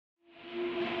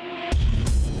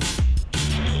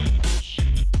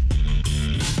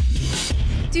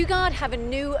Dugard have a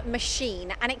new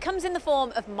machine and it comes in the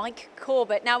form of Mike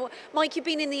Corbett. Now, Mike, you've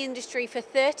been in the industry for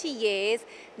 30 years.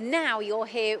 Now you're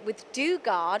here with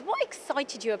Dugard. What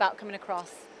excited you about coming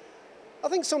across? I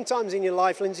think sometimes in your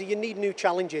life, Lyndsey, you need new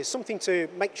challenges, something to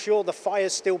make sure the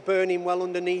fire's still burning well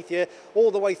underneath you all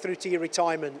the way through to your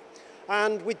retirement.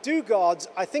 And with Dugard's,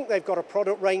 I think they've got a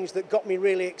product range that got me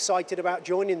really excited about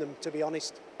joining them, to be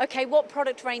honest. Okay, what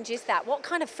product range is that? What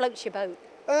kind of floats your boat?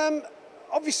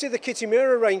 Obviously the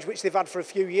Kitamura range, which they've had for a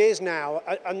few years now,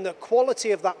 and the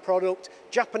quality of that product,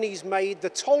 Japanese made, the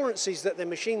tolerances that they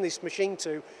machine this machine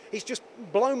to, is just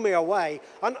blown me away.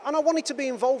 And I wanted to be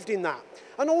involved in that.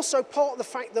 And also part of the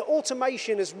fact that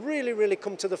automation has really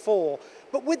come to the fore.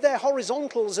 But with their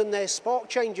horizontals and their spark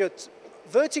changer,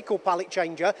 vertical pallet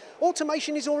changer,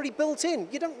 automation is already built in.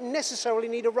 You don't necessarily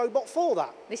need a robot for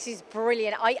that. This is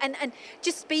brilliant. And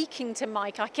just speaking to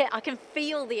Mike, I can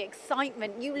feel the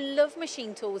excitement. You love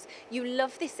machine tools. You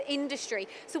love this industry.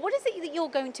 So what is it that you're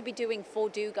going to be doing for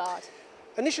Dugard?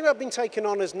 Initially, I've been taken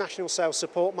on as National Sales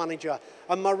Support Manager,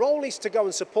 and my role is to go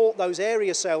and support those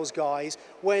area sales guys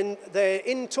when they're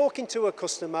in talking to a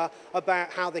customer about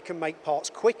how they can make parts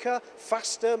quicker,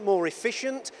 faster, more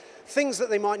efficient, things that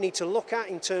they might need to look at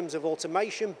in terms of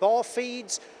automation, bar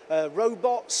feeds,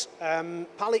 robots,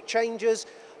 pallet changers.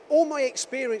 All my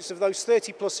experience of those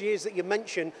 30 plus years that you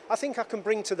mentioned, I think I can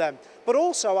bring to them. But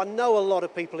also I know a lot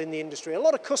of people in the industry, a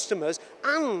lot of customers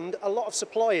and a lot of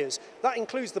suppliers. That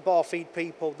includes the bar feed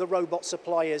people, the robot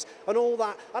suppliers and all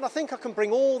that. And I think I can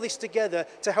bring all this together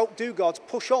to help Dugard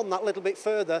push on that little bit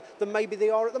further than maybe they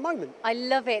are at the moment. I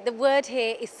love it. The word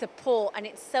here is support, and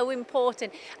it's so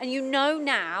important. And you know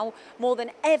now more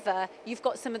than ever, you've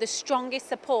got some of the strongest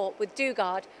support with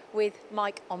Dugard with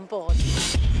Mike on board.